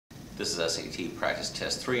This is SAT Practice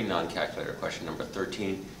Test 3, non-calculator question number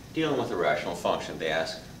 13, dealing with a rational function. They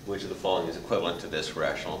ask which of the following is equivalent to this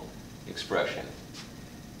rational expression.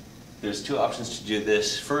 There's two options to do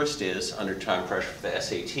this. First is, under time pressure for the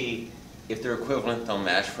SAT, if they're equivalent, they'll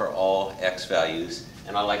match for all x values,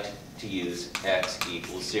 and I like to use x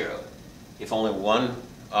equals 0. If only one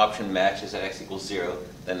option matches at x equals 0,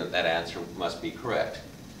 then that answer must be correct.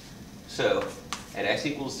 So, at x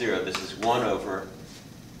equals 0, this is 1 over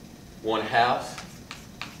 1/2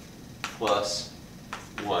 plus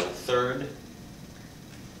 1/3.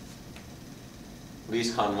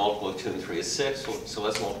 Least common multiple of 2 and 3 is 6, so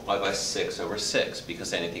let's multiply by 6 over 6,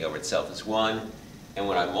 because anything over itself is 1. And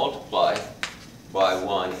when I multiply by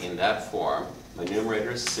 1 in that form, my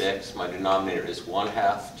numerator is 6, my denominator is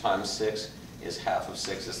 1/2 times 6 is half of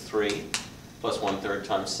 6 is 3, plus 1/3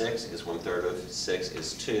 times 6 is 1/3 of 6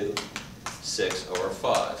 is 2, 6 over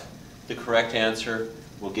 5. The correct answer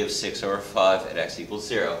will give 6 over 5 at x equals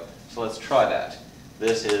 0. So let's try that.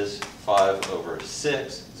 This is 5 over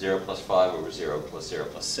 6, 0 plus 5 over 0 plus 0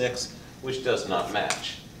 plus 6, which does not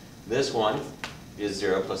match. This one is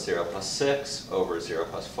 0 plus 0 plus 6 over 0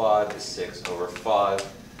 plus 5 is 6 over 5.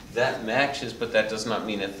 That matches, but that does not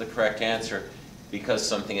mean it's the correct answer, because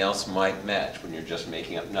something else might match when you're just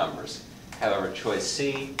making up numbers. However, choice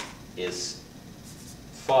C is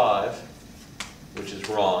 5, which is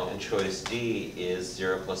wrong, and choice D is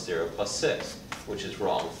 0 plus 0 plus 6, which is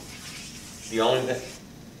wrong. The only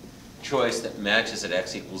choice that matches at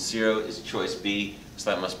x equals 0 is choice B, so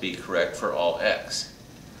that must be correct for all x.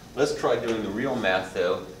 Let's try doing the real math,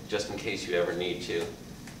 though, just in case you ever need to.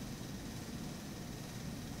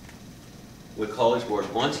 What College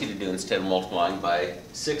Board wants you to do, instead of multiplying by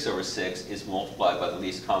 6 over 6, is multiply by the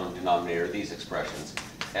least common denominator of these expressions,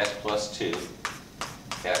 x plus 2,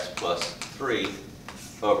 x plus 3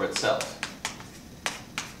 over itself.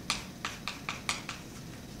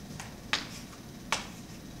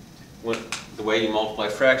 The way you multiply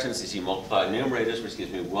fractions is you multiply numerators, which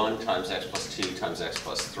gives me 1 times x plus 2 times x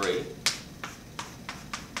plus 3.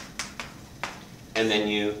 And then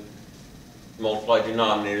you multiply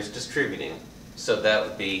denominators distributing. So that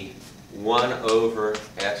would be 1 over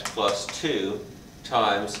x plus 2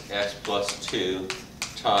 times x plus 2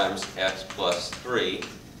 times x plus 3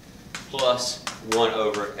 plus 1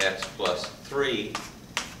 over x plus 3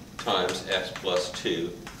 times x plus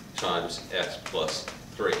 2 times x plus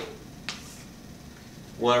 3.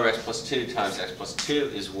 1 over x plus 2 times x plus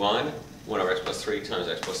 2 is 1. 1 over x plus 3 times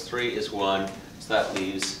x plus 3 is 1. So that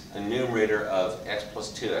leaves a numerator of x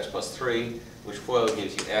plus 2, x plus 3, which FOIL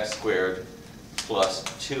gives you x squared plus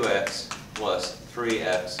 2x plus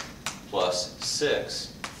 3x plus 6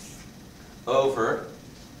 over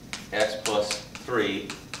x plus 3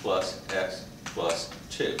 plus x plus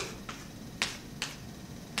 2.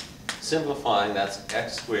 Simplifying, that's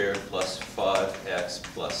x squared plus 5x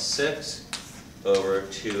plus 6 over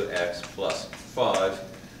 2x plus 5,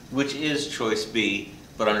 which is choice B,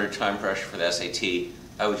 but under time pressure for the SAT,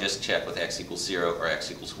 I would just check with x equals 0 or x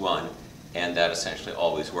equals 1, and that essentially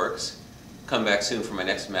always works. Come back soon for my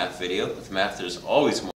next math video. With math, there's always more.